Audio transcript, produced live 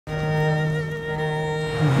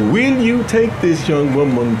Will you take this young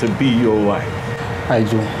woman to be your wife? I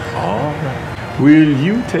do. All right. Will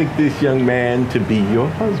you take this young man to be your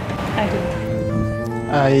husband? I do.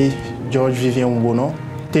 I, Georges Vivian Bono,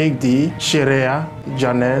 take the Sharayah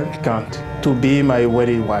Janelle Kant to be my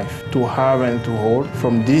wedded wife, to have and to hold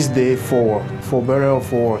from this day forward, for better or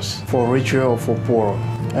for worse, for richer or for poorer.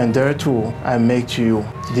 And thereto I make to you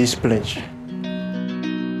this pledge.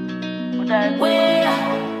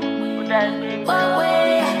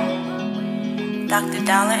 Dr.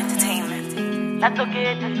 Dollar Entertainment.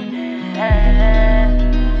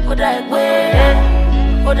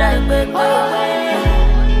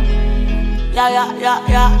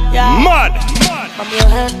 Mud! From your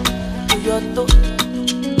head to your toe,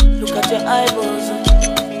 look at your eyeballs.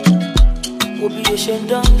 We'll be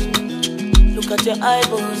ashamed of. Look at your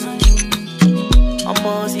eyeballs.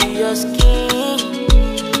 I'ma see your skin,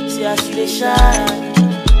 see how she dey shine.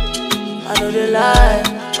 I know the lie,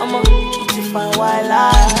 I'ma beautify while I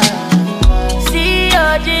see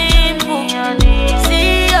your dimple,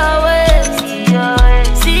 see your waist,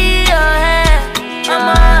 see your hair.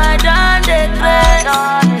 I'ma done the grace.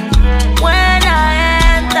 When I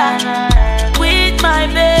enter with my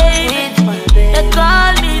baby, they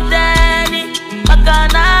call me Danny,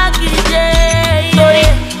 Makanaki J.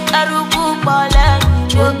 Arubu Bale,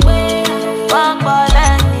 Bang Bale.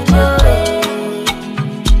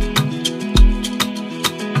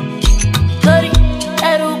 Sorry,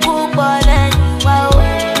 Arubu Bale, wow,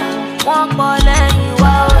 Wang Bale,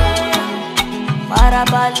 wow,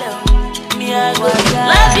 Parabale, me I go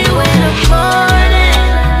love you in the morning,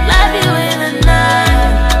 love you in the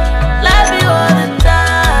night, love you all the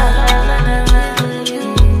time.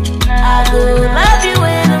 I go love you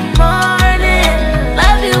in the morning,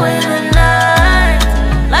 love you in the night,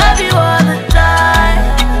 love you all the time.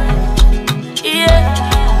 Yeah,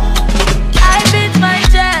 I beat my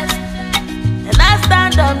chest and I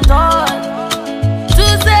stand up tall to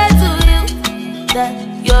say to you that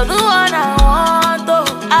you're the one I want. Oh,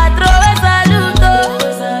 I throw a salute. Oh,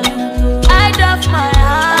 I doff my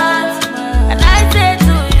hands and I say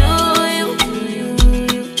to you,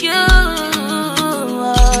 you.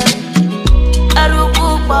 Arubu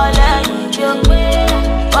Bale, you,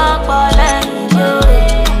 Bang Bale,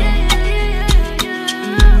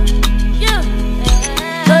 you.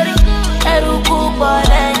 Sorry, Arubu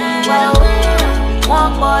Bale, wow,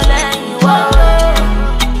 Wang Bale, wow,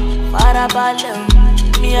 Parabale.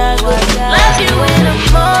 Me I go love you in the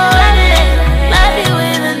morning, love you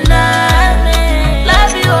in the night,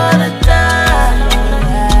 love you all the time.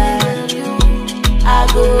 I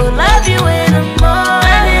go love you in the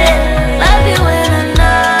morning, love you in the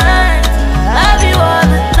night, love you all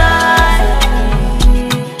the time.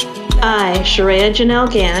 I, Sharayah Janelle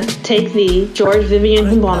Gant, take thee, Georges Vivian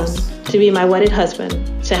Humbonum, to be my wedded husband,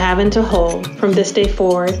 to have and to hold, from this day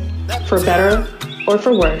forward, for better or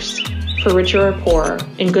for worse, for richer or poorer,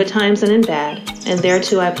 in good times and in bad, and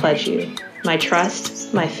thereto I pledge you, my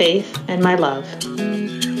trust, my faith, and my love.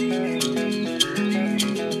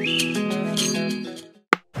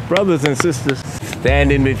 Brothers and sisters,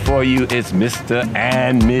 standing before you is Mr.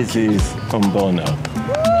 and Mrs. Humbono.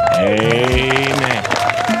 Amen.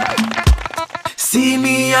 See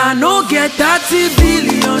me, I no get 30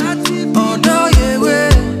 billion. Oh no, yeah, way.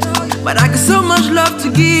 But I got so much love to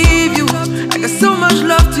give you. I got so much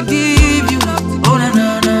love to give you. Oh na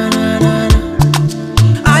na na na na na.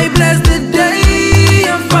 I bless the day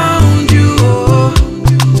I found you. Oh,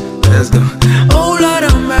 let's go. Oh Lord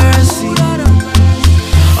of mercy.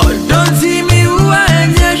 Oh, don't see me who I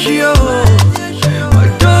am, yes you. Oh,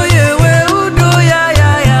 do you we who do ya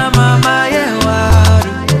ya ya mama yeah wa.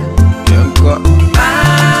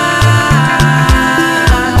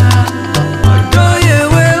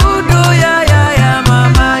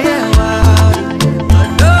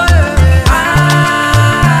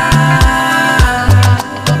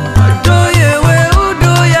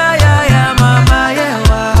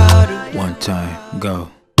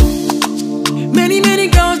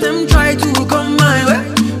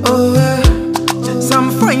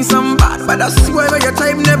 But I swear your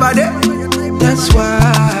time never there. That's why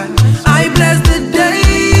I bless the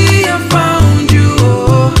day I found you.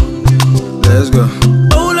 Oh, let's go.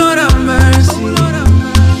 Oh Lord of mercy.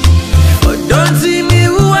 Oh, don't see me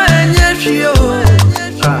who I am yet you.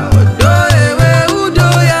 Oh, do you do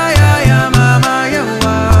ya ya ya mama ya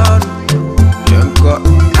wa. You go.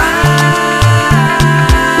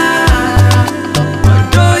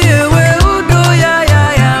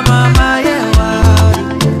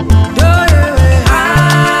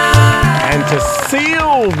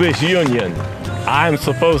 This union, I'm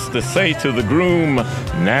supposed to say to the groom,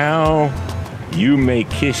 now you may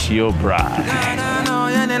kiss your bride.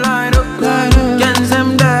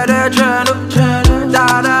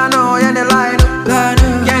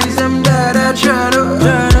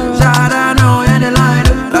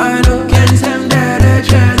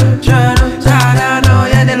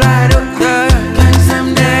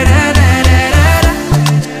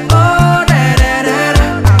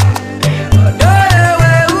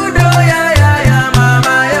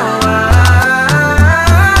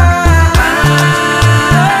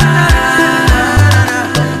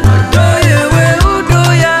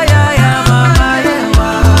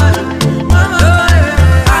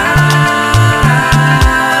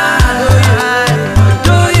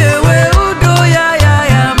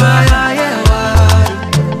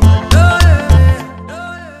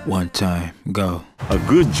 Go. A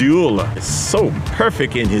good jeweler is so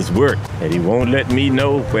perfect in his work that he won't let me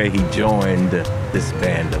know where he joined this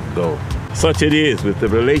band of gold. Such it is with the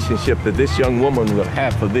relationship that this young woman will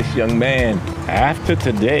have for this young man. After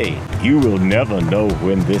today, you will never know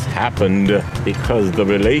when this happened because the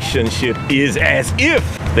relationship is as if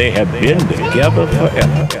they have been together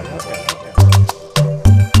forever.